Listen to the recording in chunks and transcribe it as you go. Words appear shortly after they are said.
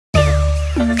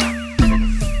Hey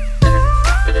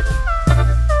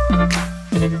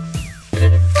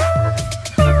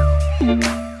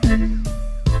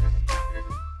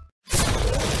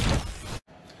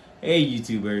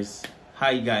YouTubers, how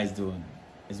you guys doing?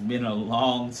 It's been a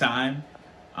long time.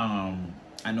 I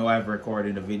know I've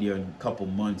recorded a video in a couple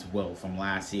months, well, from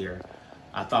last year.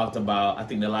 I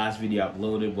think the last video I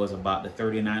uploaded was about the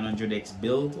 3900X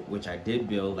build, which I did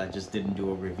build. I just didn't do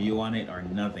a review on it or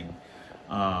nothing.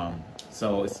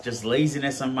 So it's just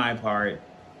laziness on my part.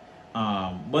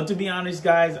 But to be honest,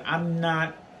 guys, I'm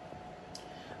not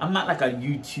like a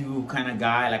YouTube kind of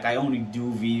guy. Like, I only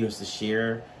do videos to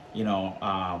share, you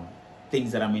know,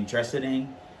 things that I'm interested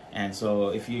in. And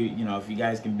so if you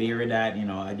guys can bear that, you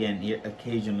know, again,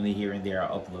 occasionally here and there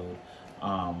I'll upload.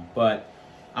 But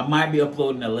I might be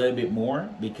uploading a little bit more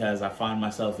because I find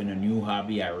myself in a new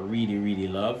hobby I really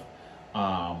love.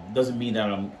 Doesn't mean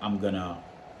that I'm gonna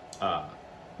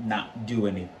not do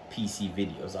any PC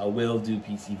videos. I will do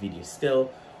PC videos still,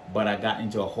 but I got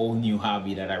into a whole new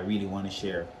hobby that I really want to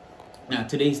share. Now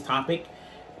today's topic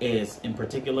is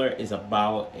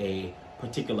about a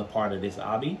particular part of this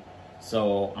hobby.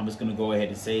 So I'm just gonna go ahead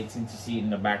and say it, since you see it in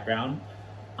the background.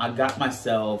 I got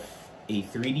myself a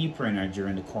 3D printer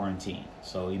during the quarantine.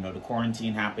 So, you know, the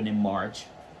quarantine happened in March.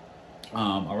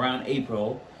 Around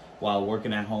April, while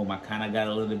working at home, I kind of got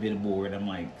a little bit bored. I'm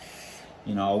like,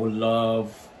 you know, I would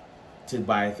love to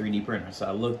buy a 3D printer. So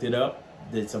I looked it up,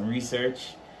 did some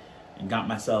research, and got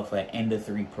myself an Ender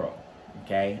 3 Pro,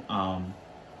 okay,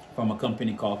 from a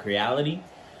company called Creality.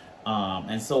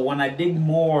 And so when I dig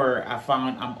more,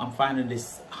 I'm finding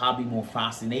this hobby more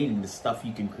fascinating, the stuff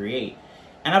you can create.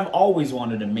 And I've always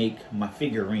wanted to make my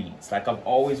figurines. Like, I've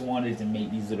always wanted to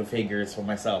make these little figures for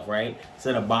myself, right?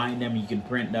 Instead of buying them, you can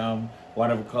print them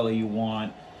whatever color you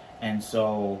want. And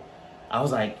so I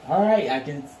was like, all right, I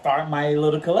can start my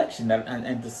little collection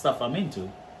and the stuff I'm into.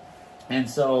 And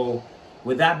so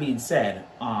with that being said,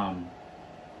 I've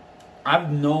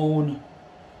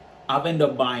ended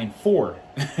up buying 4.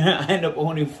 I end up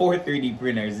owning 4 3D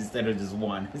printers instead of just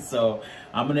 1. So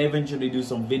I'm gonna eventually do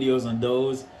some videos on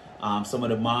those. Some of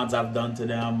the mods I've done to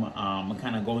them. I'm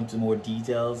kind of going into more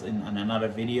details in another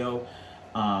video.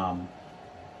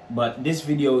 But this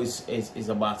video is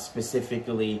about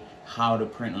specifically how to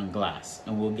print on glass,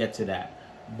 and we'll get to that.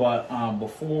 But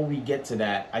before we get to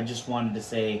that, I just wanted to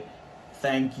say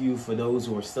thank you for those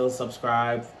who are still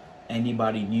subscribed.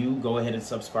 Anybody new, go ahead and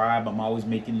subscribe. I'm always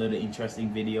making little interesting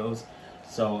videos.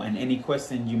 So, and any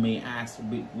questions you may ask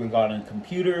regarding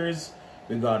computers,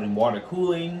 regarding water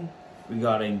cooling,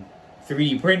 regarding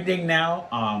 3D printing now,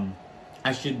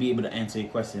 I should be able to answer your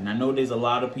question. I know there's a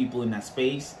lot of people in that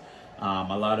space,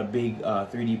 a lot of big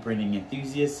 3D printing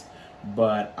enthusiasts,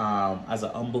 but as a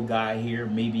humble guy here,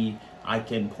 maybe I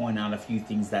can point out a few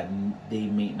things that they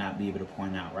may not be able to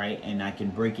point out, right? And I can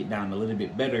break it down a little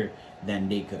bit better than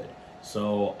they could.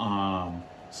 So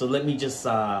so let me just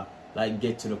like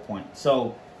get to the point.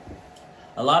 So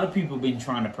a lot of people have been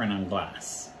trying to print on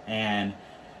glass, and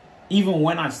even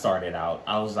when I started out,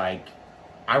 I was like,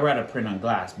 I'd rather print on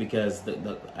glass because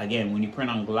again, when you print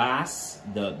on glass,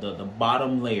 the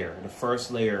bottom layer, the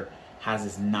first layer, has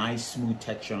this nice smooth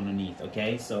texture underneath.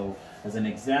 Okay, so as an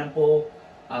example,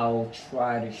 I'll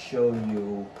try to show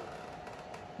you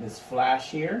this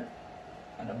flash here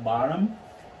at the bottom.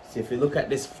 So if you look at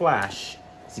this flash,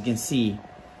 as you can see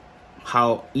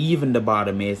how even the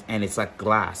bottom is, and it's like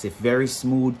glass. It's very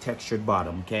smooth textured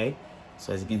bottom, okay?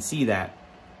 So as you can see that,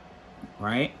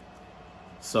 right?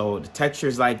 So the texture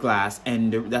is like glass,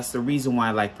 and that's the reason why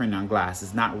I like printing on glass.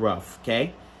 It's not rough,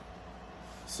 okay?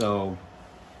 So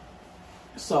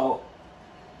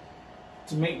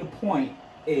to make the point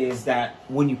is that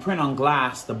when you print on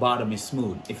glass, the bottom is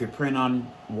smooth. If you print on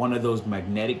one of those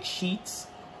magnetic sheets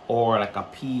or like a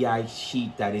PI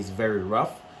sheet that is very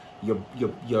rough,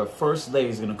 your first layer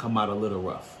is gonna come out a little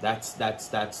rough. That's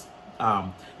not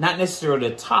necessarily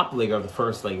the top layer of the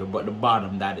first layer, but the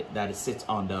bottom that it sits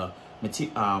on the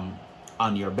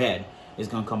on your bed is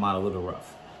gonna come out a little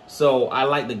rough. So I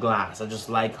like the glass. I just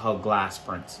like how glass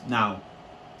prints. Now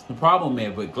the problem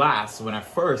is with glass, when I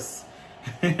first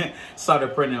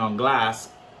started printing on glass,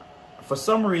 for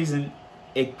some reason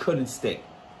it couldn't stick.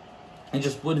 It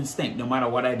just wouldn't stick no matter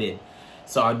what I did.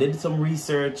 So I did some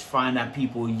research, find that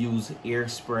people use air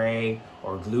spray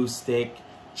or glue stick.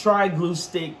 Try glue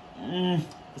stick.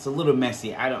 It's a little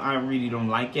messy. I really don't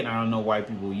like it. I don't know why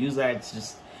people use that. It's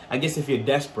just, I guess if you're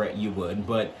desperate you would,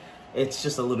 but it's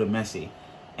just a little messy.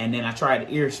 And then I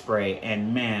tried ear spray,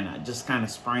 and man, I just kind of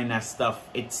spraying that stuff.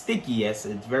 It's sticky, yes,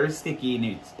 it's very sticky,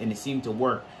 and it seemed to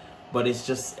work, but it's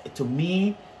just, to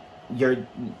me,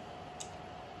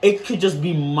 it could just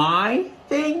be my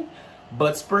thing,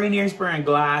 but spraying here, spraying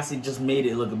glass, it just made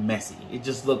it look messy. It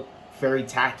just looked very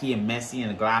tacky and messy,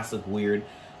 and the glass looked weird.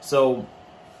 So,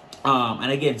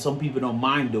 and again, some people don't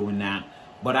mind doing that,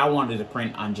 but I wanted to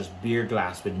print on just beer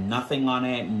glass with nothing on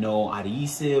it, no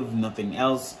adhesive, nothing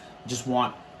else. Just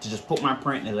want to just put my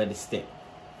print and let it stick.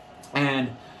 And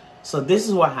so this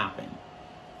is what happened.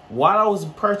 While I was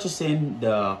purchasing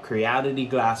the Creality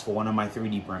glass for one of my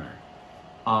 3D printer,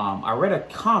 I read a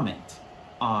comment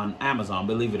on Amazon,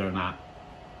 believe it or not,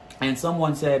 and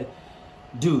someone said,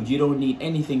 dude, you don't need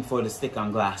anything for it to stick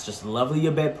on glass. Just level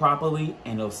your bed properly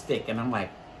and it'll stick. And I'm like,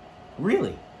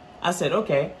 really? I said,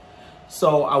 okay.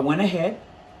 So I went ahead,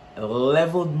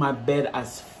 leveled my bed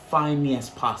as finely as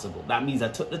possible. That means I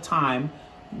took the time,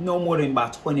 no more than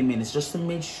about 20 minutes, just to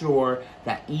make sure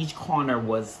that each corner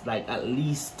was like at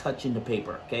least touching the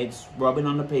paper. Okay, just rubbing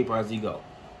on the paper as you go.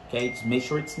 Okay, just make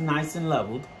sure it's nice and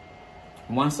leveled.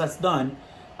 Once that's done,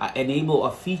 I enable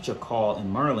a feature called in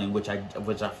Merlin, which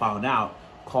I found out,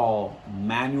 called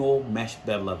manual mesh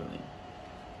bed leveling.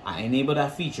 I enabled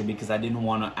that feature because I didn't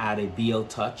want to add a BL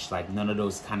touch, like none of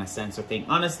those kind of sensor thing.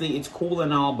 Honestly, it's cool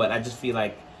and all, but I just feel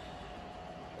like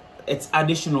it's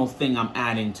additional thing I'm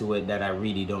adding to it that I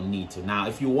really don't need to. Now,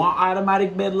 if you want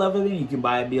automatic bed leveling, you can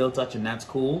buy a BL touch and that's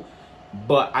cool.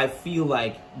 But I feel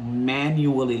like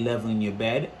manually leveling your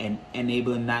bed and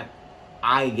enabling that,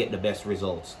 I get the best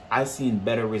results. I've seen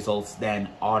better results than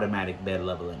automatic bed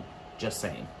leveling, just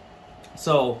saying.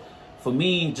 So for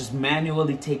me, just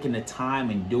manually taking the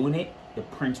time and doing it, the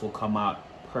prints will come out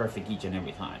perfect each and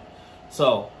every time.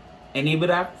 So enable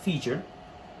that feature,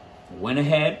 went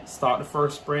ahead, start the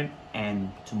first print,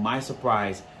 and to my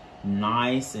surprise,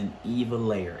 nice and even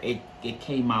layer. It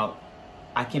came out,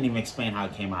 I can't even explain how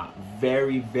it came out.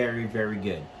 Very, very, very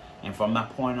good. And from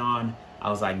that point on, I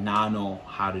was like, now I know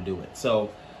how to do it. So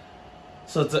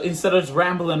instead of just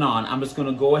rambling on, I'm just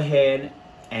gonna go ahead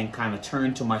and kind of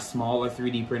turn to my smaller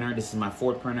 3D printer. This is my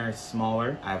fourth printer, it's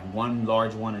smaller. I have one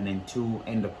large one and then two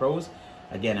Ender Pros.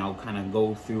 Again, I'll kind of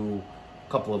go through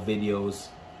a couple of videos,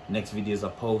 next videos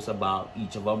I post about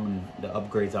each of them and the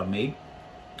upgrades I've made.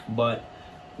 But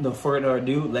no further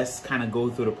ado, let's kind of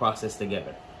go through the process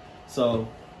together. So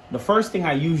the first thing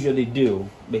I usually do,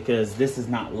 because this is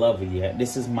not lovely yet,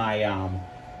 this is my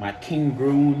my King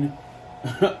Grun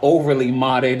overly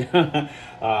modded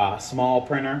small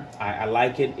printer. I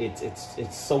like it.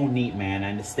 It's so neat, man,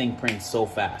 and this thing prints so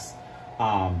fast.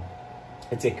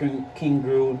 It's a King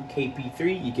Grun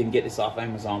KP3. You can get this off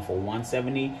Amazon for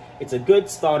 $170. It's a good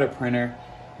starter printer,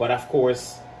 but of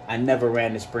course I never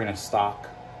ran this printer stock.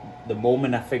 The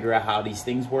moment I figure out how these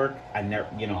things work, I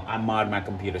mod my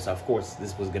computer, so of course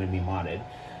this was going to be modded.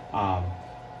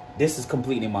 This is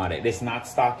completely modded. It's not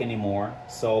stock anymore.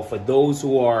 So for those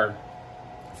who are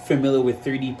familiar with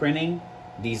 3D printing,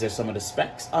 these are some of the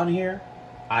specs on here.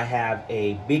 I have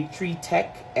a Big Tree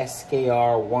Tech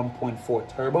SKR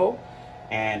 1.4 turbo,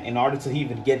 and in order to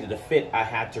even get it to fit, I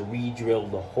had to re-drill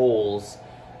the holes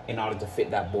in order to fit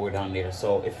that board on there,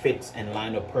 so it fits and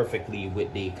lined up perfectly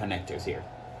with the connectors here.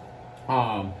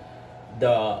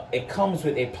 It comes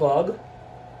with a plug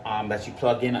that you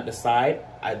plug in at the side.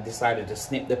 I decided to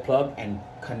snip the plug and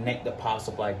connect the power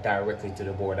supply directly to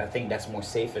the board. I think that's more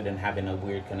safer than having a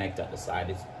weird connector at the side.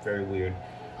 It's very weird.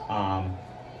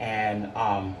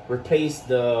 Replace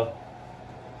your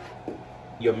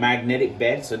magnetic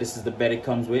bed. So this is the bed it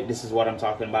comes with. This is what I'm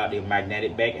talking about, the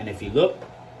magnetic bed. And if you look,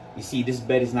 you see this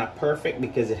bed is not perfect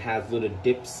because it has little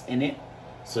dips in it.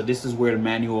 So this is where the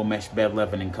manual mesh bed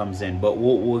leveling comes in, but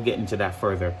we'll get into that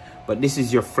further. But this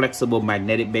is your flexible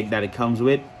magnetic bed that it comes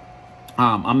with.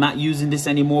 I'm not using this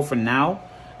anymore for now,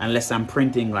 unless I'm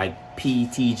printing like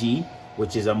PETG,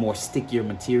 which is a more stickier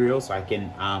material, so I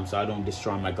can so I don't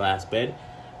destroy my glass bed.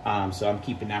 So I'm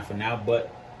keeping that for now. But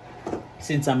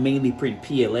since I mainly print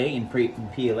PLA and print from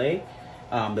PLA,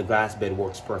 the glass bed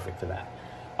works perfect for that.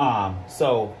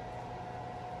 So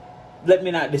let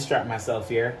me not distract myself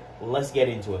here. Let's get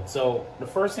into it. So the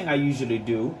first thing I usually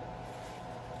do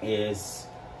is,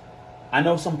 I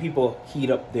know some people heat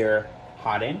up their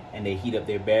hot end and they heat up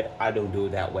their bed. I don't do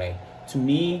it that way. To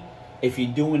me, if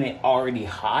you're doing it already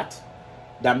hot,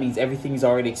 that means everything's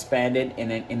already expanded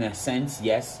in a sense,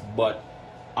 yes. But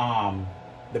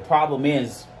the problem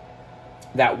is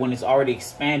that when it's already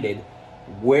expanded,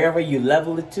 wherever you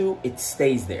level it to, it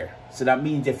stays there. So that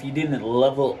means if you didn't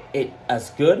level it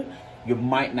as good, you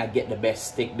might not get the best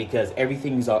stick because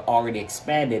everything's already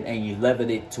expanded and you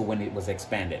leveled it to when it was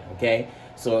expanded, okay?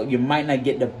 So you might not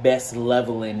get the best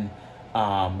leveling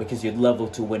because you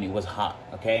leveled to when it was hot,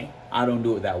 okay? I don't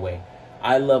do it that way.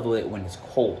 I level it when it's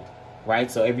cold, right?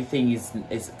 So everything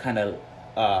is kind of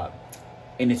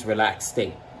in its relaxed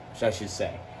state, I should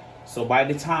say. So by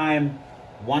the time,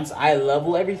 once I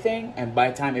level everything, and by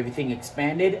the time everything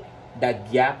expanded,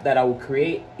 that gap that I will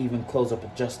create even close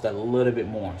up just a little bit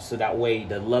more. So that way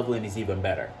the leveling is even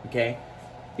better, okay?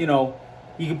 You know,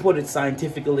 you can put it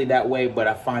scientifically that way, but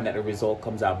I find that the result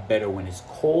comes out better when it's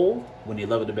cold, when you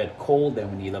level the bed cold, than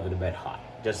when you level the bed hot.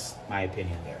 Just my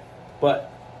opinion there.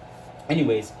 But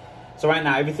anyways, so right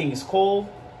now everything is cold.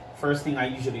 First thing I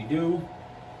usually do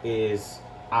is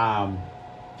I'm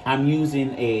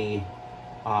using a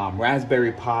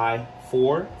Raspberry Pi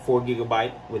 4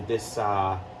 gigabyte with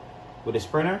this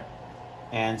printer,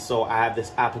 and so I have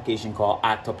this application called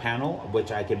Octopanel,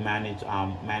 which I can manage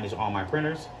all my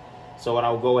printers. So what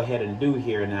I'll go ahead and do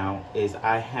here now is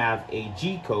I have a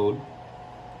G code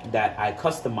that I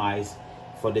customize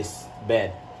for this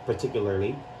bed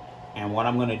particularly, and what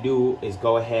I'm going to do is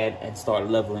go ahead and start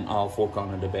leveling all 4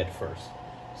 corners of the bed first.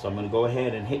 So I'm going to go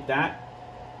ahead and hit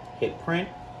print,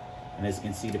 and as you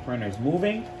can see the printer is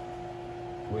moving.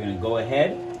 We're going to go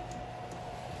ahead.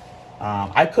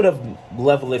 I could have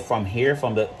leveled it from here,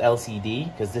 from the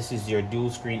LCD, because this is your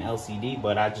dual screen LCD,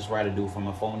 but I just rather do it from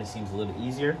my phone. It seems a little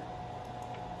easier.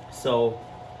 So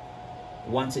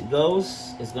once it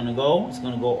goes, it's going to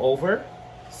go over.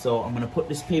 So I'm going to put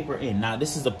this paper in. Now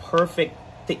this is the perfect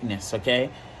thickness, okay,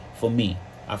 for me,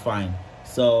 I find.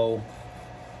 So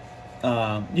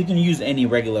you can use any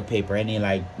regular paper, any,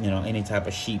 like, you know, any type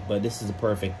of sheet, but this is the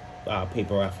perfect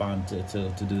paper I found to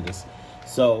do this.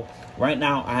 So right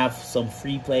now I have some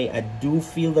free play. I do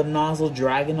feel the nozzle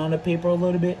dragging on the paper a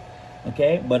little bit,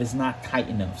 okay, but it's not tight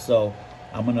enough. So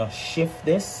I'm gonna shift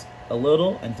this a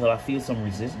little until I feel some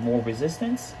more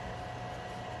resistance.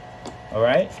 All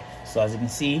right, so as you can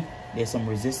see, there's some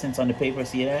resistance on the paper.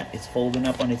 See that? It's folding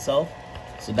up on itself.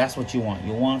 So that's what you want.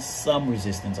 You want some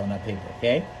resistance on that paper,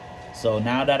 okay? So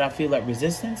now that I feel that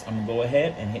resistance, I'm gonna go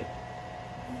ahead and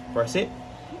press it.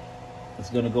 It's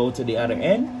gonna go to the other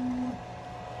end.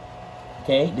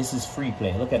 Okay, this is free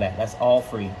play. Look at that. That's all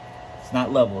free. It's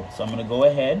not leveled. So I'm going to go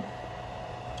ahead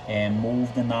and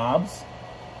move the knobs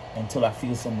until I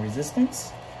feel some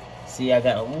resistance. See, I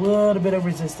got a little bit of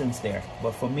resistance there,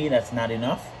 but for me, that's not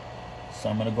enough. So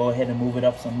I'm going to go ahead and move it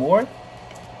up some more.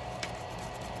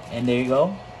 And there you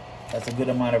go. That's a good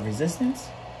amount of resistance.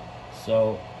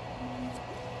 So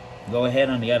go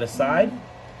ahead on the other side.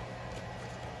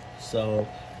 So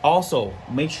also,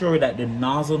 make sure that the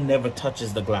nozzle never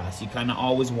touches the glass. You kind of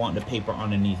always want the paper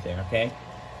underneath there, okay?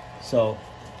 So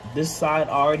this side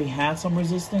already has some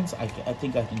resistance. I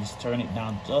think I can just turn it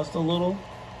down just a little.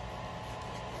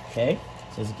 Okay,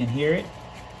 so as you can hear it.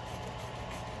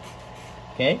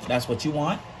 Okay, that's what you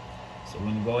want. So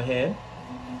we're gonna go ahead.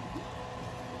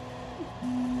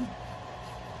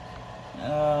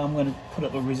 I'm gonna put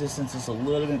up the resistance just a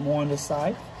little bit more on this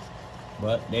side.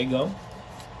 But there you go.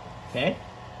 Okay.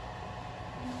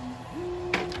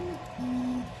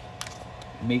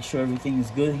 Make sure everything is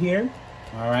good here.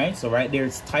 All right, so right there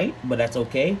it's tight, but that's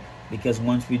okay, because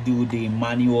once we do the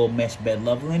manual mesh bed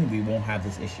leveling, we won't have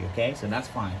this issue, okay? So that's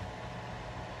fine.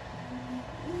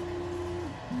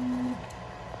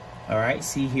 All right,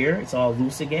 see here, it's all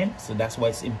loose again. So that's why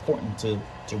it's important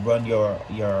to run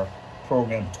your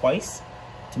program twice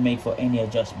to make for any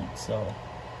adjustments. So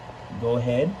go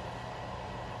ahead.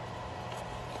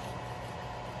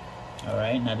 All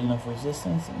right, not enough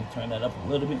resistance. Let me turn that up a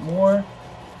little bit more.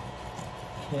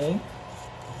 Okay.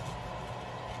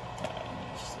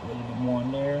 Just a little bit more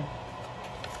in there.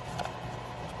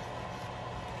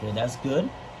 Okay, that's good.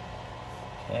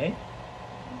 Okay.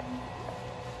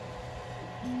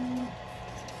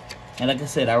 And like I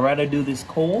said, I'd rather do this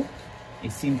cold.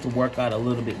 It seems to work out a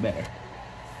little bit better.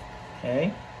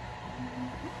 Okay.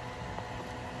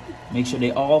 Make sure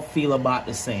they all feel about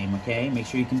the same, okay? Make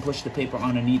sure you can push the paper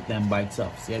underneath them by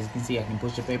itself. See, as you can see, I can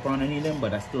push the paper underneath them,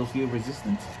 but I still feel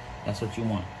resistance. That's what you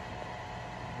want.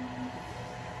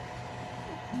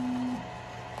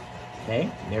 Okay,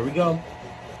 there we go.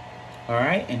 All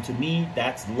right, and to me,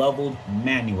 that's leveled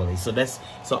manually.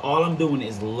 So all I'm doing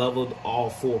is leveled all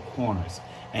 4 corners.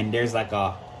 And there's like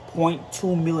a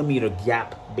 0.2 millimeter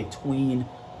gap between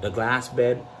the glass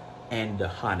bed and the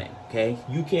hot end, okay?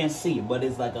 You can't see it, but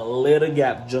it's like a little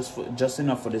gap just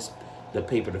enough for the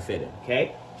paper to fit in,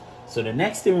 okay? So the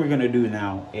next thing we're gonna do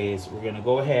now is we're gonna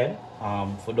go ahead,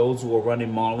 for those who are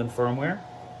running Marlin firmware,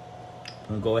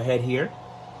 we'll go ahead here.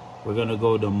 We're gonna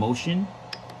go to motion.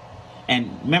 And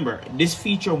remember, this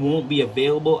feature won't be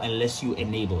available unless you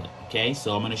enable it, okay?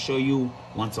 So I'm gonna show you,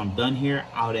 once I'm done here,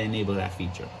 how to enable that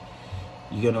feature.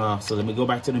 You're gonna, so let me go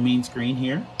back to the main screen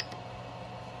here,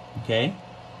 okay?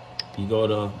 You go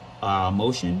to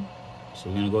motion, So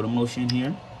we're gonna go to motion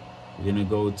here. We're gonna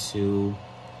go to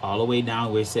all the way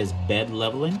down where it says bed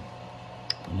leveling.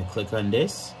 I'm gonna click on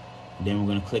this. Then we're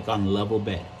gonna click on level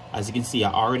bed. As you can see,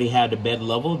 I already had the bed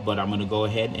leveled, but I'm gonna go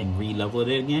ahead and re-level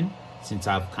it again since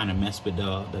I've kind of messed with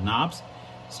the knobs.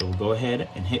 So we'll go ahead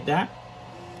and hit that.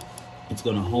 It's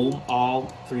gonna hold all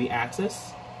 3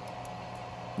 axes.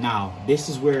 Now, this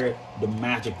is where the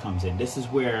magic comes in. This is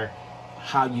where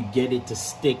how you get it to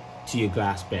stick to your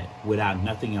glass bed without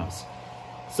nothing else.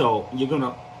 So you're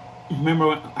gonna remember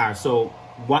what, all right, so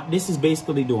what this is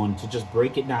basically doing, to just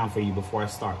break it down for you before I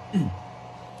start.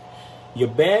 Your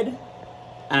bed,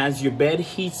 as your bed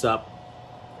heats up,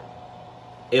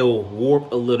 it will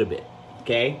warp a little bit,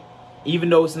 okay? Even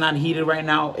though it's not heated right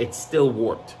now, it's still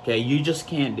warped, okay? You just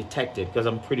can't detect it because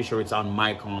I'm pretty sure it's on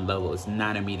micron level. It's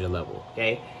nanometer level,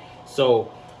 okay?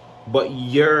 So, but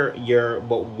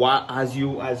as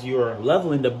you're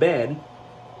leveling the bed,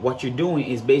 what you're doing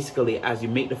is basically, as you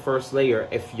make the first layer,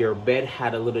 if your bed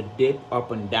had a little dip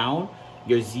up and down,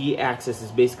 your Z-axis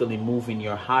is basically moving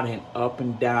your hot end up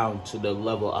and down to the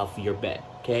level of your bed,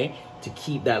 okay? To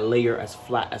keep that layer as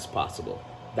flat as possible.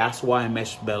 That's why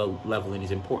mesh bed leveling is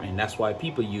important. That's why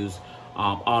people use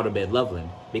auto bed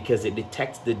leveling, because it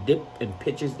detects the dip and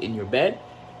pitches in your bed,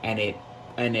 and it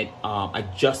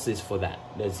adjusts for that.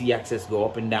 The Z-axis go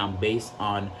up and down based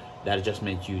on that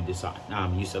adjustment you decide,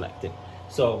 you selected.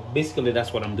 So basically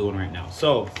that's what I'm doing right now.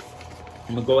 So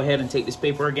I'm gonna go ahead and take this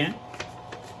paper again.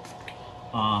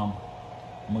 I'm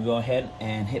gonna go ahead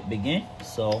and hit begin.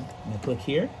 So I'm gonna click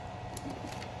here,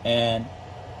 and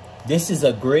this is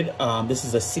a grid. This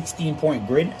is a 16-point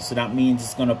grid, so that means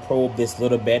it's gonna probe this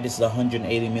little bed. This is a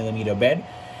 180 millimeter bed.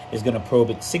 It's gonna probe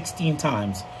it 16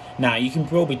 times. Now you can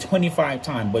probe it 25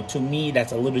 times, but to me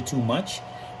that's a little too much.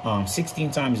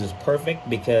 16 times is perfect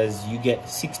because you get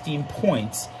 16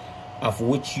 points of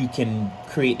which you can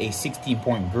create a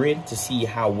 16-point grid to see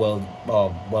how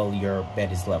well your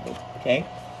bed is leveled. Okay,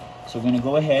 so we're gonna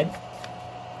go ahead,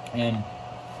 and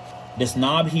this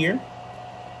knob here,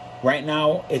 right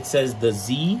now it says the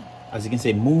Z, as you can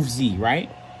see, move Z, right?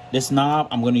 This knob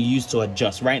I'm gonna use to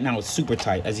adjust. Right now it's super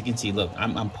tight, as you can see. Look,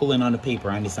 I'm pulling on the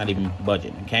paper and it's not even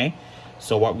budging. Okay,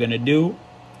 so what we're gonna do,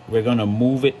 we're gonna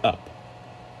move it up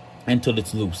until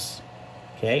it's loose.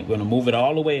 Okay, we're gonna move it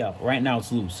all the way up. Right now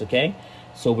it's loose, okay?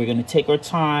 So we're gonna take our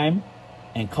time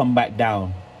and come back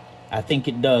down. I think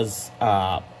it does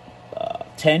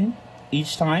 10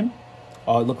 each time,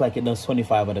 or it looked like it does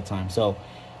 25 at a time. So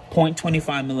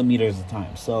 0.25 millimeters at a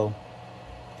time. So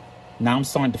now I'm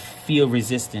starting to feel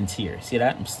resistance here. See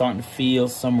that? I'm starting to feel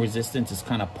some resistance. It's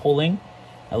kind of pulling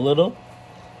a little.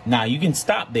 Now you can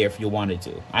stop there if you wanted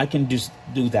to. I can just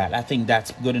do that. I think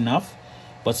that's good enough.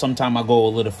 But sometimes I go a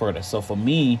little further. So for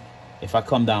me, if I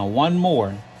come down one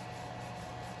more,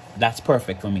 that's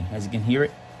perfect for me. As you can hear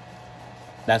it,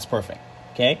 that's perfect.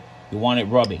 Okay, you want it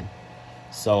rubbing.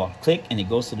 So I click and it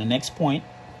goes to the next point,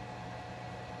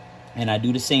 and I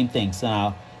do the same thing. So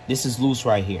now this is loose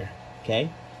right here. Okay,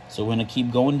 so we're gonna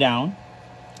keep going down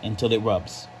until it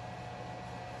rubs.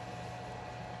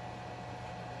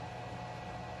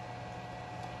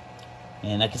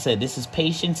 And like I said, this is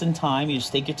patience and time. You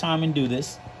just take your time and do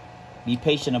this. Be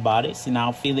patient about it. See,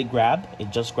 now feel it grab. It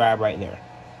just grabbed right there.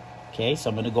 Okay, so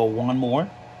I'm going to go one more.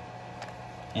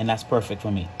 And that's perfect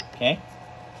for me. Okay.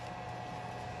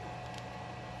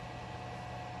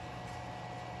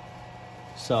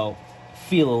 So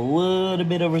feel a little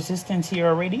bit of resistance here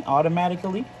already,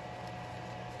 automatically.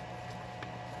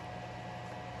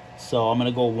 So I'm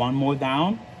going to go one more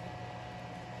down.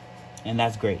 And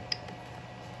that's great.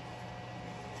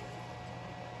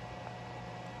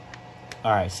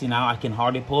 All right, see, now I can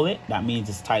hardly pull it. That means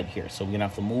it's tight here. So we're gonna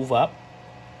have to move up,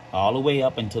 all the way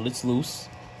up until it's loose.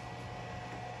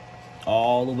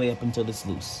 All the way up until it's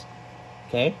loose.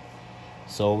 Okay,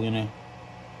 so we're gonna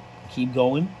keep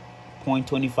going.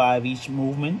 0.25 each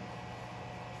movement.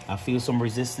 I feel some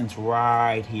resistance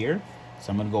right here.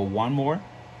 So I'm gonna go one more,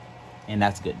 and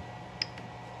that's good.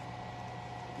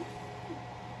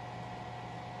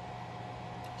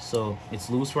 So it's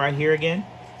loose right here again.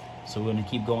 So we're going to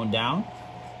keep going down,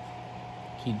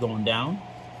 keep going down,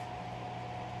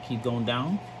 keep going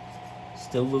down.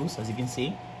 Still loose, as you can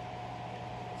see.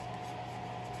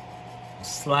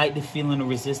 Slightly feeling the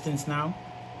resistance now.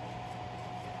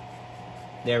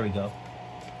 There we go.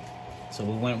 So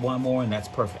we went one more, and that's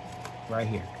perfect right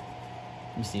here.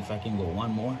 Let me see if I can go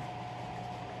one more.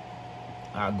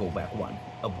 I'll go back one,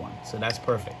 up one. So that's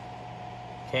perfect.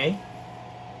 Okay.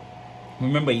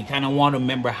 Remember, you kind of want to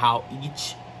remember how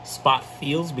each spot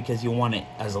feels, because you want it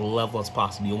as level as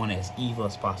possible. You want it as even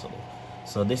as possible.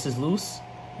 So this is loose,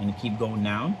 and you keep going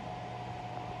down.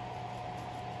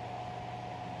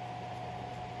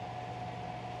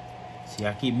 See,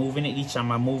 I keep moving it. Each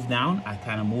time I move down, I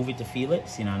kind of move it to feel it.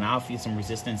 See, now I feel some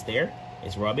resistance there.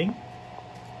 It's rubbing.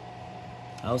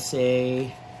 I'll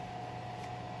say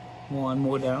one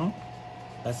more down.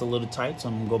 That's a little tight, so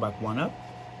I'm gonna go back one up.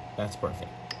 That's perfect.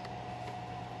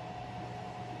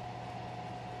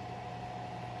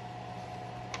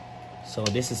 So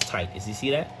this is tight. As you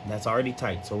see that? That's already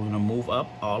tight. So we're gonna move up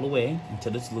all the way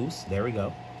until it's loose. There we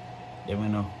go. Then we're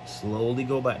gonna slowly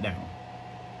go back down.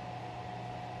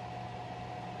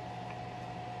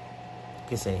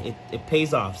 Like I say, it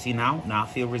pays off. See now I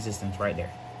feel resistance right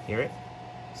there. Hear it?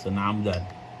 So now I'm done.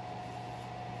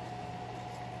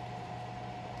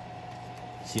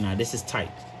 See, now this is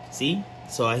tight. See?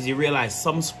 So as you realize,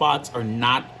 some spots are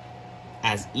not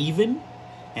as even,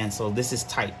 and so this is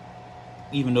tight,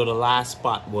 even though the last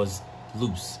spot was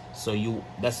loose. So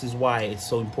this is why it's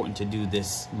so important to do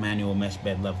this manual mesh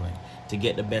bed leveling, to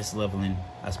get the best leveling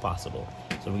as possible.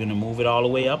 So we're gonna move it all the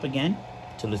way up again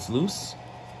till it's loose.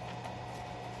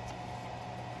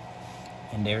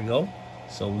 And there we go.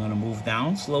 So we're gonna move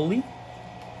down slowly.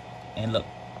 And look,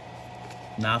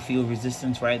 now I feel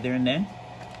resistance right there and then.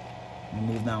 We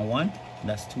move down one,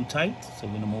 that's too tight. So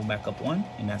we're gonna move back up one,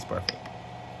 and that's perfect.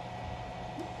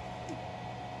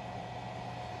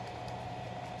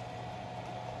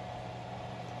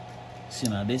 See,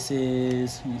 now this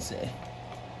is, let me say,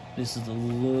 this is a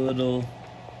little,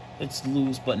 it's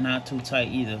loose, but not too tight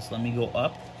either. So let me go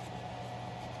up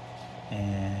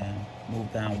and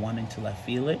move down one until I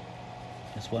feel it.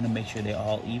 Just want to make sure they're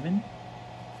all even.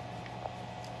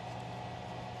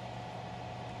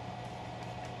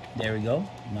 There we go.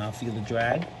 Now I feel the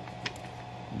drag.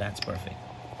 That's perfect.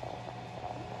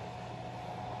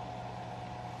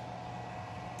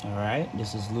 All right,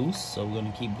 this is loose, so we're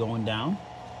gonna keep going down.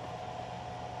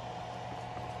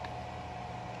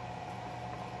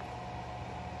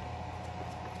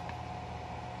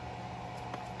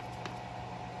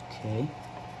 Okay.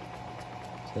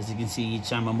 So as you can see, each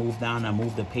time I move down, I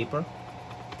move the paper.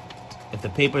 If the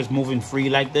paper is moving free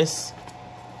like this,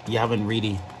 you haven't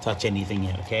really touched anything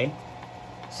yet, okay?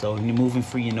 So when you're moving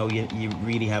free, you know you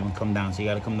really haven't come down. So you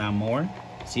gotta come down more.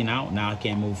 See now I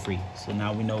can't move free. So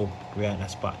now we know we're at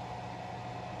that spot.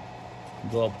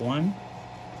 Go up one.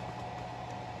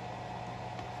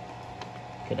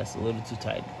 Okay, that's a little too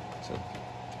tight. So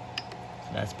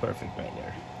that's perfect right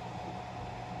there.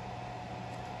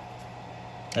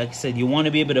 Like I said, you want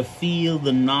to be able to feel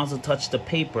the nozzle touch the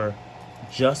paper,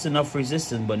 just enough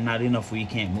resistance, but not enough where you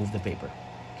can't move the paper.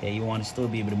 Okay, you want to still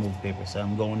be able to move the paper. So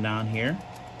I'm going down here.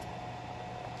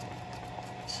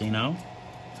 See now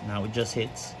it just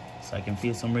hits. So I can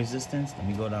feel some resistance. Let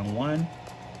me go down one.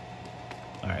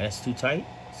 All right, that's too tight.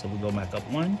 So we go back up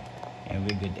one, and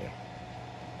we're good there.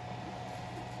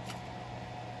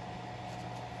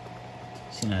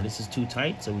 See now this is too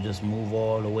tight, so we just move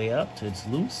all the way up till it's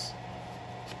loose.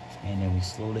 And then we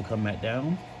slowly come back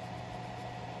down.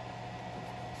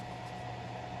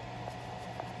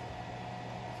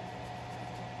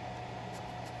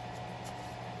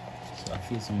 So I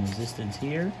feel some resistance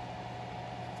here.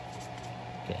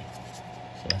 Okay,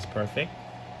 so that's perfect.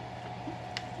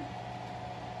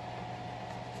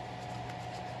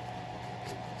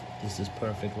 This is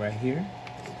perfect right here.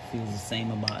 Feels the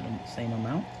same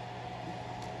amount.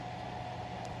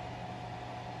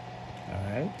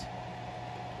 All right.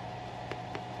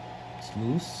 It's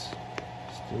loose,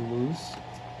 still loose.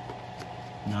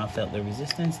 Now I felt the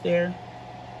resistance there.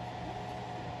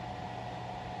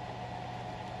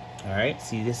 All right,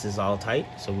 see this is all tight,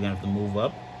 so we're gonna have to move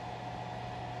up.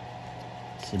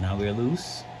 So now we're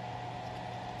loose.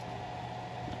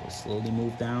 Now we'll slowly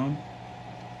move down.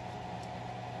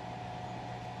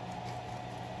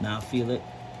 Now feel it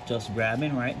just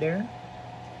grabbing right there.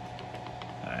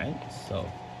 All right, so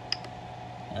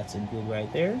that's a good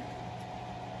right there.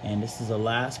 And this is the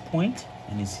last point,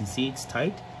 and as you can see, it's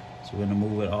tight. So we're gonna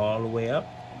move it all the way up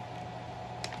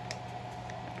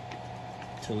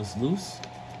till it's loose,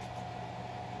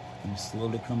 and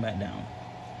slowly come back down.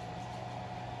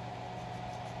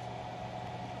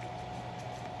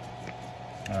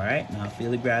 All right, now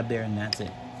feel it grab there, and that's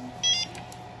it.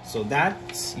 So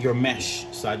that's your mesh.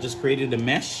 So I just created a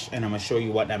mesh, and I'm gonna show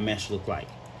you what that mesh look like.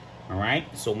 All right,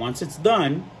 so once it's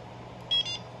done,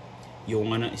 you'll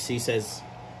wanna see, it says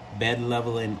bed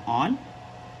leveling on.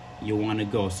 You want to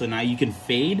go, so now you can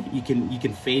fade. You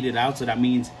can fade it out. So that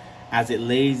means as it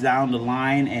lays down the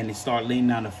line and it start laying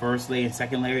down the first layer and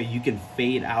second layer, you can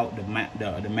fade out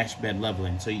the mesh bed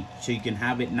leveling. So you can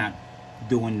have it not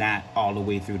doing that all the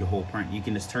way through the whole print. You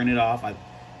can just turn it off,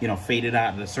 fade it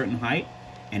out at a certain height,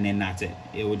 and then that's it.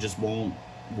 It will just won't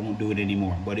do it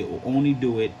anymore. But it will only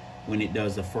do it when it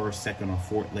does the first, second, or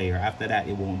fourth layer. After that,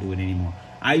 it won't do it anymore.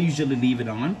 I usually leave it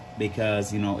on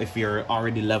because, you know, if you're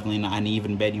already leveling an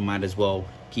uneven bed, you might as well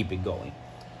keep it going.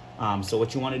 So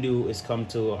what you want to do is come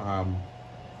to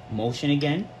motion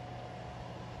again.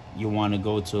 You want to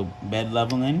go to bed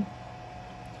leveling.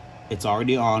 It's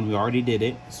already on. We already did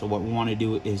it. So what we want to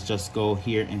do is just go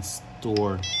here and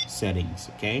store settings.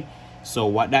 Okay. So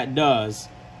what that does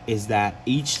is that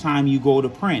each time you go to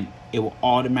print, it will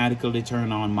automatically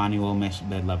turn on manual mesh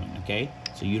bed leveling. Okay.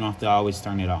 So you don't have to always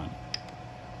turn it on.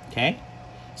 Okay.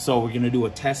 So we're going to do a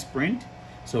test print.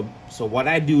 So what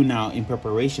I do now in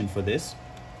preparation for this,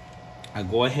 I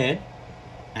go ahead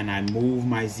and I move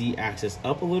my Z axis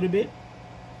up a little bit.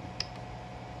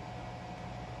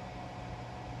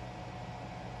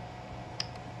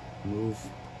 Move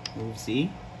Z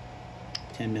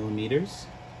 10 millimeters.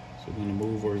 So we're going to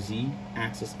move our Z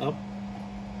axis up.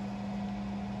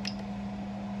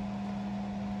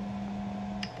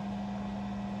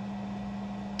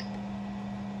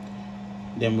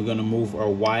 Then we're going to move our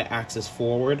Y axis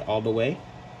forward all the way.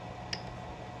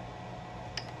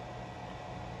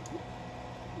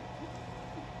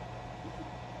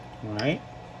 All right.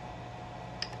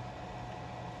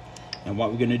 And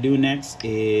what we're going to do next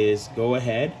is go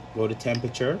ahead, go to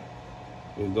temperature.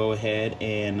 We'll go ahead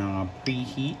and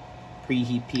preheat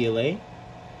PLA.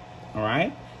 All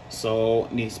right. So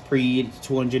it's preheat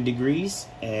 200 degrees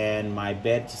and my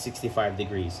bed to 65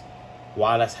 degrees.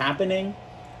 While that's happening,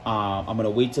 I'm going to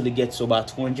wait till it gets to about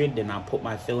 200. Then I'll put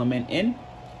my filament in.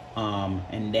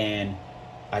 And then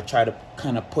I try to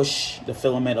kind of push the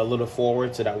filament a little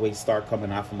forward so that way it start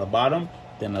coming out from the bottom.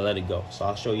 Then I let it go. So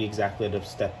I'll show you exactly the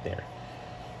step there.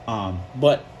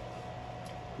 But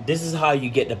this is how you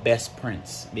get the best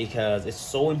prints, because it's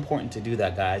so important to do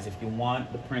that, guys. If you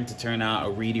want the print to turn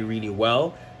out really, really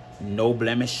well, no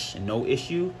blemish, no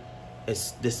issue,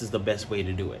 this is the best way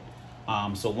to do it.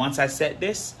 So once I set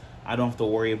this, I don't have to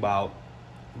worry about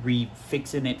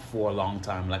refixing it for a long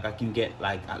time. Like I can get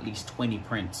like at least 20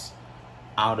 prints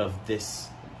out of this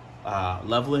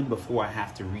leveling before I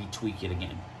have to retweak it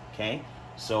again. Okay,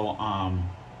 so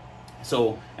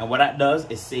and what that does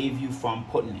is save you from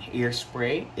putting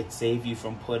hairspray. It saves you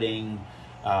from putting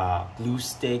glue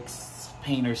sticks,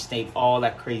 painter's tape, all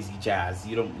that crazy jazz.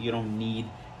 You don't need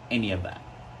any of that.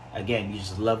 Again, you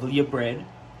just level your bread,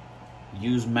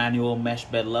 use manual mesh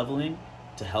bed leveling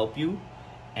to help you,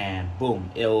 and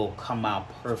boom, it'll come out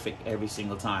perfect every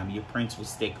single time. Your prints will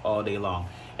stick all day long.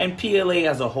 And PLA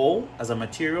as a whole, as a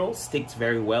material, sticks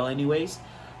very well anyways.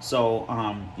 So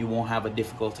you won't have a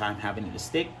difficult time having it to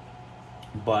stick.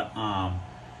 But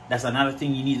that's another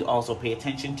thing you need to also pay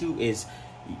attention to is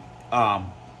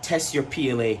test your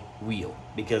PLA wheel,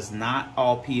 because not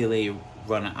all PLA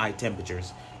run at high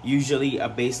temperatures. Usually a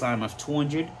baseline of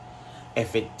 200.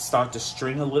 If it starts to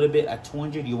string a little bit at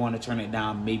 200, you want to turn it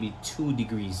down maybe 2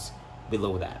 degrees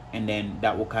below that, and then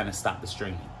that will kind of stop the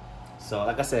stringing. So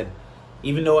like I said,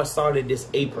 even though I started this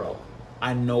April,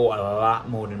 I know a lot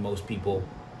more than most people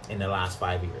in the last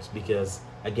 5 years, because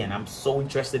again, I'm so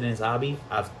interested in this hobby.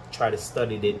 I've tried to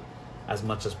study it as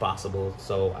much as possible,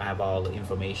 so I have all the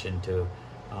information to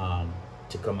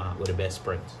come out with the best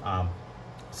print.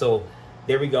 So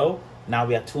there we go. Now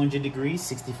we have 200 degrees,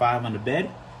 65 on the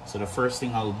bed. So the first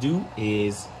thing I'll do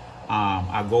is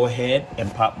I'll go ahead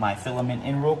and pop my filament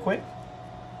in real quick.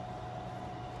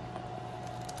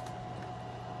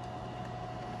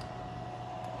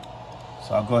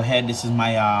 So I'll go ahead. This is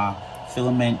my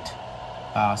filament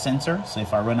sensor. So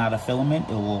if I run out of filament,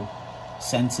 it will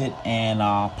sense it and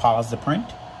pause the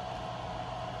print.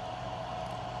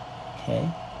 Okay,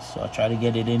 so I'll try to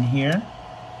get it in here.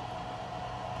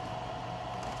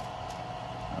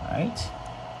 All right.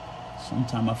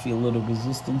 Sometimes I feel a little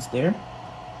resistance there,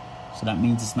 so that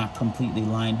means it's not completely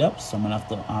lined up. So I'm gonna have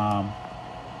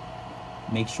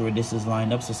to make sure this is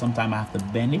lined up. So sometimes I have to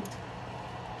bend it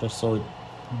just so it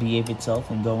behave itself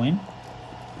and go in.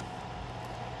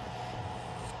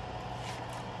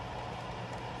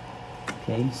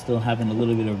 Okay, still having a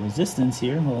little bit of resistance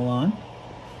here. Hold on.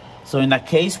 So in that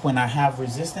case, when I have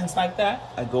resistance like that,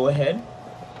 I go ahead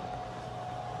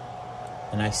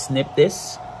and I snip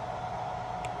this,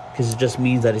 because it just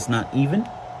means that it's not even.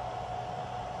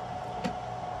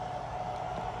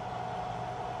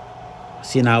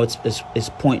 See, now it's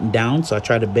pointing down, so I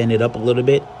try to bend it up a little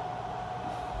bit.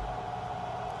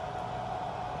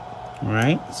 All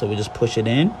right, so we just push it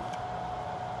in.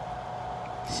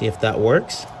 See if that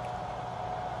works.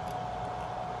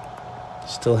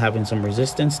 Still having some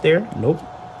resistance there. Nope,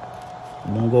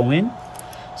 it won't go in.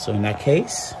 So in that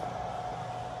case,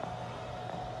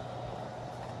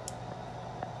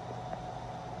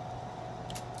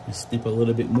 Just snip a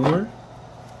little bit more.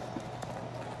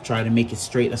 Try to make it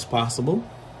straight as possible.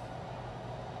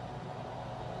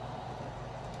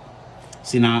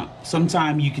 See, now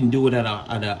sometimes you can do it at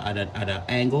an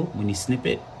angle when you snip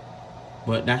it,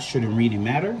 but that shouldn't really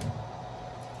matter.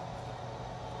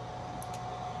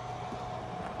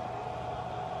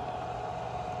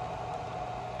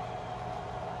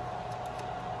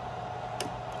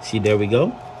 See, there we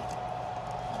go.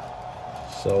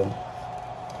 So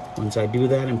once I do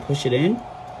that and push it in,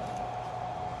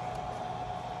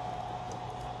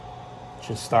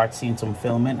 should start seeing some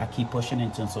filament. I keep pushing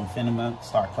until some filament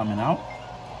start coming out.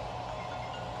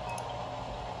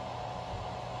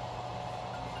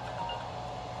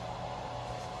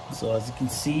 So as you can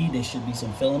see, there should be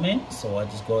some filament. So I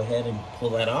just go ahead and pull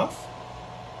that off.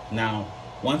 Now,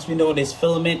 once we know there's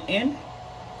filament in,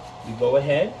 we go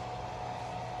ahead,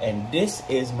 and this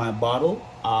is my bottle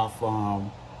of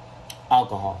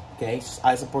alcohol. Okay,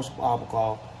 isopropyl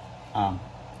alcohol.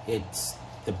 It's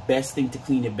the best thing to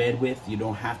clean your bed with. You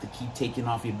don't have to keep taking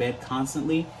off your bed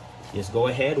constantly. Just go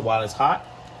ahead while it's hot,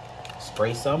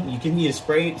 spray some. You can either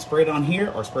spray it on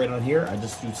here or spray it on here. I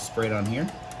just use spray it on here.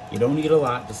 You don't need a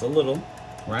lot, just a little,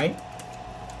 right?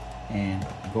 And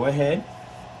go ahead,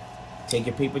 take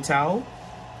your paper towel.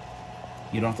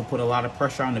 You don't have to put a lot of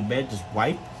pressure on the bed, just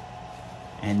wipe.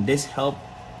 And this helps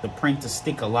the print to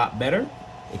stick a lot better.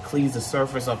 It cleans the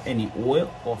surface of any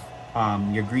oil of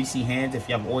your greasy hands. If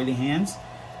you have oily hands,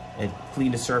 it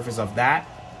cleans the surface of that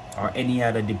or any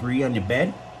other debris on your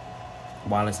bed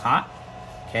while it's hot.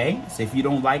 Okay, so if you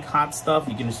don't like hot stuff,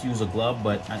 you can just use a glove,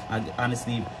 but I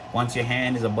honestly, once your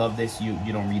hand is above this, you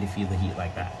don't really feel the heat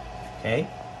like that. Okay,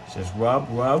 so just rub,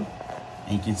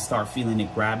 and you can start feeling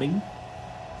it grabbing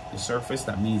the surface.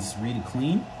 That means it's really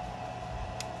clean.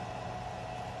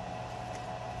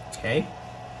 Okay,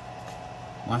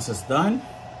 once it's done,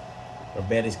 your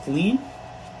bed is clean.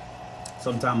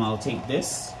 Sometime I'll take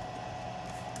this,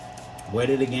 wet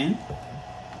it again,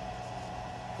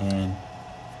 and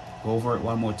go over it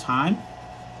one more time.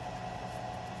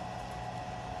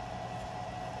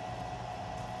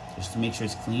 Just to make sure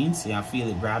it's clean. See, I feel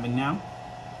it grabbing now.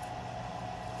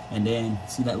 And then,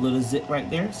 see that little zip right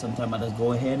there? Sometimes I just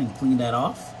go ahead and clean that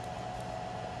off.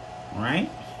 All right?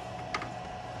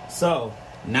 So,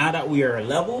 now that we are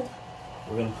leveled,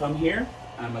 we're gonna come here.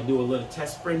 I'm gonna do a little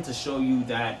test print to show you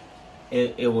that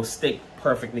it will stick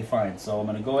perfectly fine. So I'm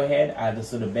gonna go ahead, add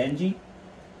this little Benji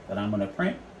that I'm gonna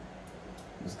print.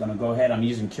 Just gonna go ahead, I'm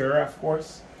using Cura, of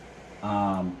course.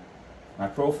 My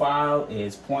profile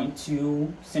is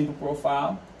 0.2 simple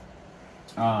profile.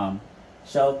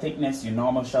 Shell thickness, your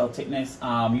normal shell thickness.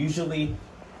 Usually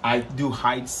I do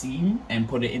hide seam and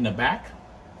put it in the back.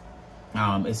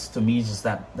 It's, to me, just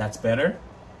that's better.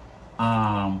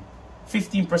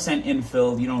 15%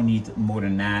 infill, you don't need more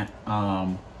than that.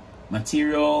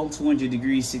 Material, 200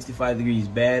 degrees, 65 degrees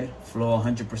bed, flow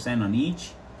 100% on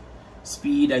each.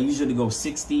 Speed, I usually go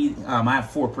 60. I have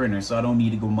 4 printers, so I don't need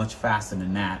to go much faster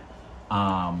than that.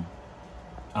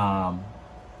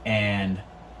 And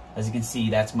as you can see,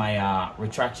 that's my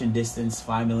retraction distance.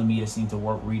 5mm seems to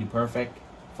work really perfect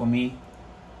for me.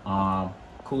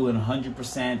 Cooling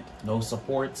 100%, no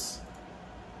supports.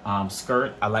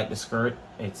 Skirt, I like the skirt.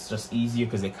 It's just easier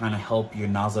because it kind of helps your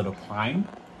nozzle to prime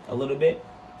a little bit.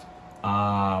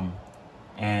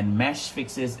 And mesh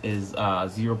fixes is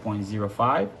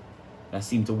 0.05. That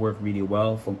seemed to work really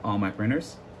well from all my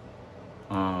printers.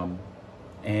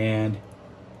 And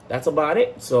that's about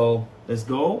it. So let's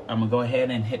go. I'm gonna go ahead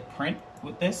and hit print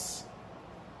with this.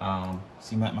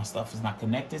 See, my stuff is not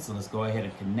connected, so let's go ahead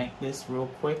and connect this real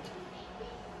quick.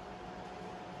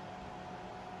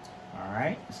 All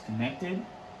right, it's connected.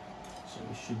 So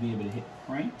we should be able to hit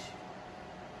print.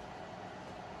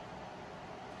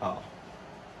 Oh.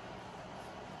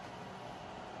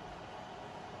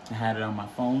 I had it on my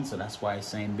phone, so that's why it's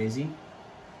saying busy.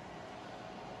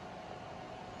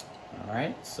 All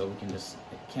right, so we can just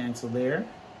cancel there.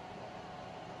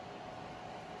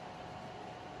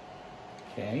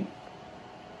 Okay,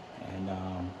 and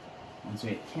once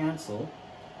we hit cancel,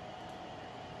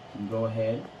 you can go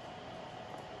ahead,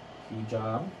 view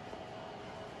job.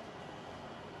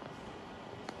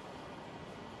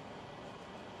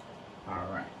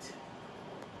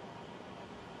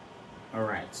 All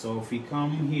right, so if we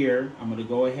come here, I'm gonna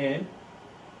go ahead,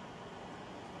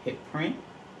 hit print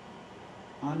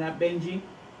on that Benji.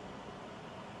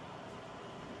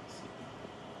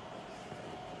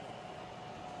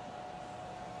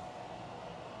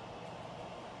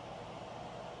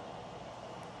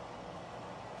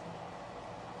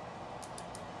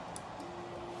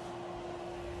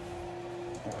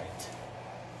 All right,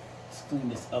 let's clean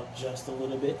this up just a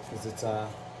little bit because it's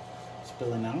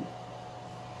spilling out.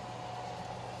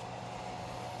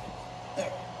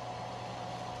 There.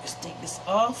 Just take this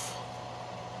off.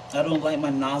 I don't like my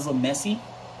nozzle messy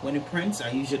when it prints. I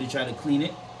usually try to clean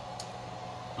it.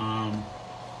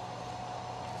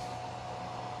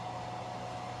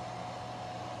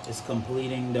 It's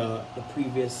completing the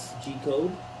previous G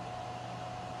code.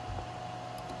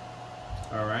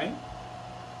 All right.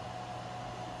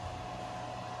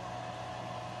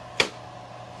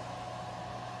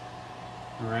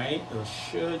 All right, it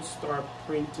should start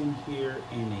printing here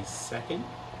in a second.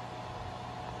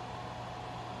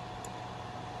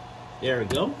 There we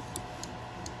go.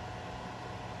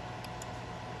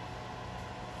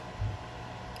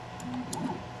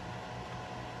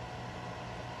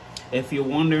 If you're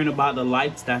wondering about the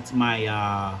lights, that's my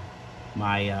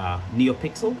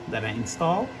NeoPixel that I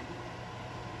installed.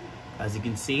 As you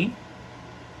can see,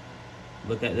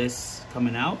 look at this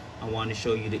coming out. I want to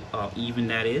show you the even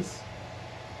that is.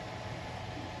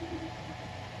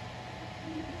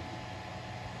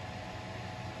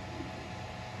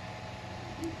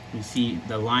 You see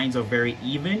the lines are very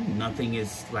even. Nothing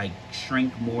is like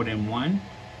shrink more than one.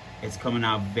 It's coming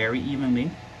out very evenly.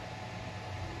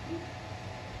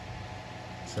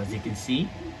 So as you can see,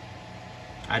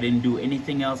 I didn't do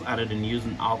anything else other than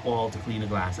using alcohol to clean the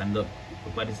glass. And look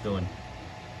what it's doing.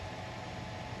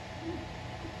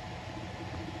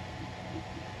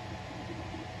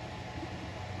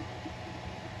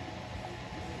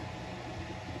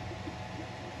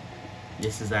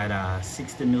 This is at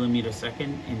 60 millimeters a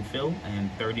second in fill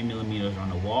and 30 millimeters on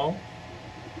the wall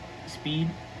speed.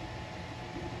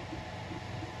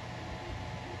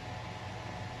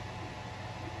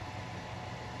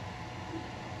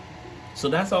 So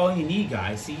that's all you need,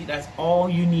 guys. See, that's all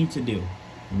you need to do.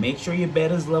 Make sure your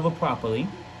bed is leveled properly.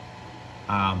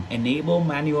 Enable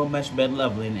manual mesh bed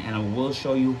leveling, and I will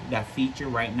show you that feature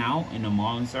right now in the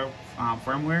Marlin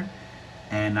firmware.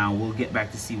 And we'll get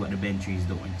back to see what the bend tree is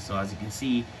doing. So as you can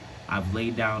see, I've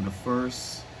laid down the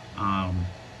first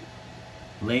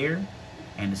layer,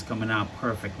 and it's coming out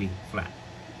perfectly flat.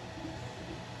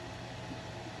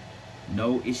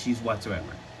 No issues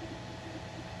whatsoever.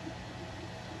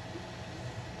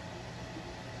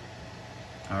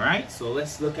 All right, so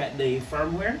let's look at the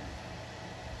firmware.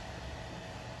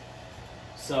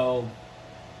 So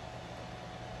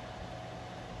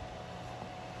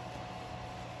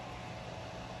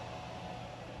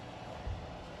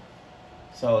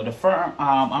the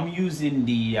I'm using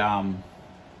the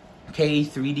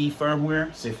K3D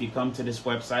firmware. So if you come to this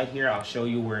website here, I'll show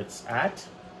you where it's at.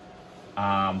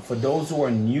 For those who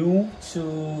are new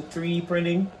to 3D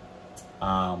printing,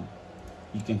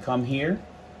 you can come here.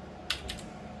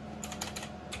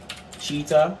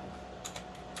 Cheetah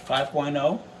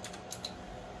 5.0.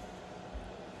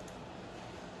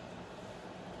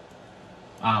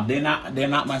 They're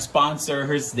not my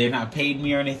sponsors. They're not paid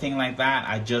me or anything like that.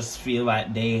 I just feel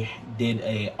like they did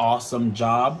a awesome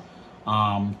job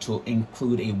to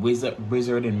include a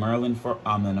Wizard and Merlin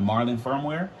and a Marlin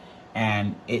firmware,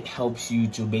 and it helps you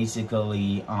to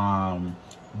basically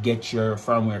get your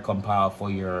firmware compiled for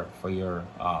your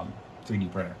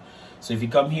 3D printer. So if you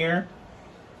come here,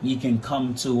 you can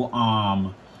come to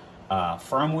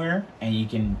firmware, and you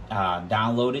can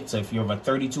download it. So if you have a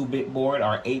 32-bit board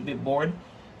or 8-bit board,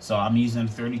 so I'm using a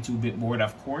 32-bit board,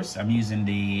 of course. I'm using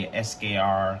the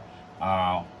SKR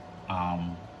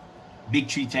Big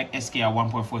Tree Tech SKR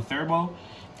 1.4 Turbo.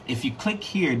 If you click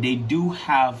here, they do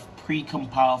have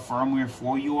pre-compiled firmware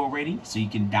for you already, so you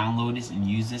can download this and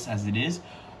use this as it is.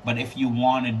 But if you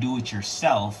want to do it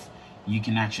yourself, you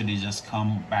can actually just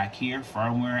come back here,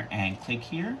 firmware, and click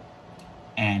here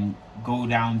and go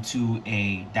down to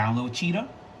a download Cheetah.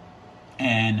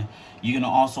 And you're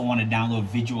gonna also want to download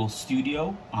Visual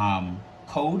Studio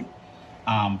code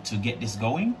to get this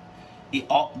going.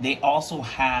 They also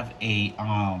have a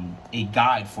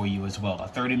guide for you as well, a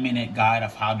 30-minute guide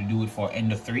of how to do it for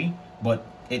Ender 3, but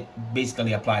it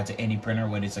basically applies to any printer,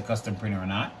 whether it's a custom printer or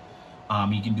not.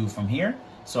 You can do it from here.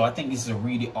 So I think this is a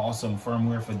really awesome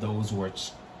firmware for those who are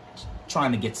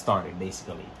trying to get started,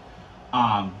 basically.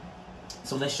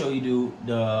 So let's show you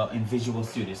in Visual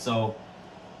Studio. So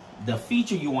the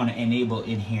feature you want to enable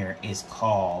in here is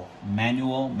called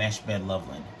Manual Mesh Bed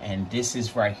Leveling, and this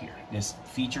is right here. This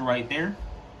feature right there,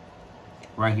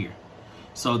 right here.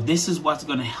 So this is what's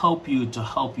going to help you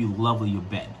level your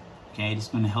bed. Okay, it's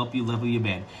going to help you level your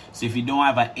bed. So if you don't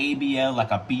have an ABL, like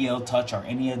a BL Touch or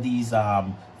any of these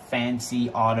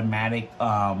fancy automatic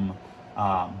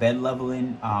bed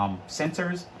leveling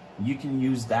sensors, you can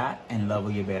use that and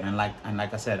level your bed. And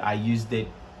like I said, I used it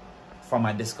from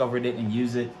I discovered it and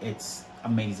use it, it's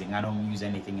amazing. I don't use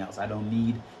anything else. I don't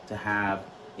need to have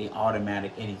a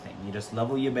automatic anything. You just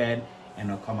level your bed and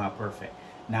it'll come out perfect.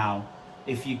 Now,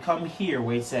 if you come here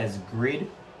where it says grid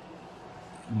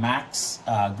max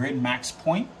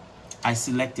point, I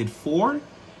selected 4.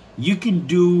 You can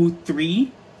do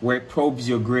 3 where it probes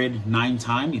your grid 9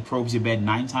 times. It probes your bed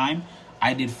 9 times.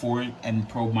 I did 4 and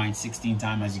probe mine 16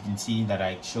 times, as you can see that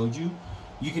I showed you.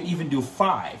 You can even do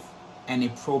 5 and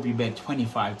it probe your bed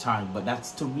 25 times. But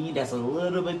that's, to me, that's a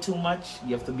little bit too much.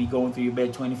 You have to be going through your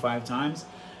bed 25 times.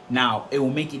 Now, it will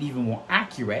make it even more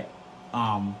accurate.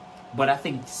 But I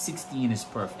think 16 is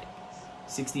perfect.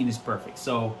 16 is perfect.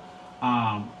 So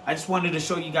I just wanted to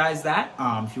show you guys that.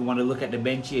 If you want to look at the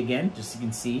benchy again, just so you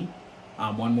can see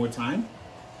one more time.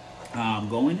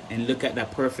 Going and look at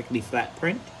that perfectly flat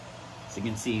print. So you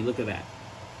can see, look at that.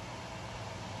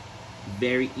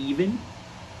 Very even.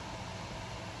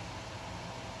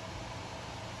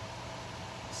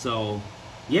 So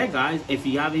yeah, guys, if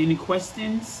you have any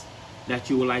questions that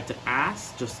you would like to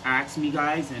ask, just ask me,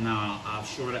 guys, and I'm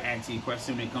sure to answer your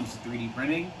question when it comes to 3D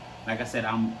printing. Like I said,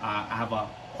 I have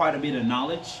quite a bit of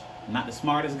knowledge. I'm not the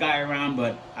smartest guy around,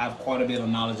 but I have quite a bit of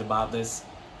knowledge about this.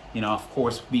 You know, of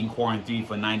course, being quarantined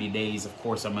for 90 days, of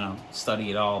course, I'm gonna study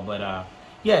it all. But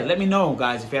yeah, let me know,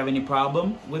 guys, if you have any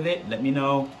problem with it. Let me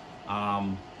know.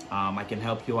 I can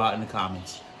help you out in the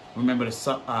comments. Remember to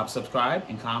subscribe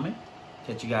and comment.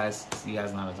 Catch you guys. See you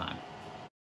guys another time.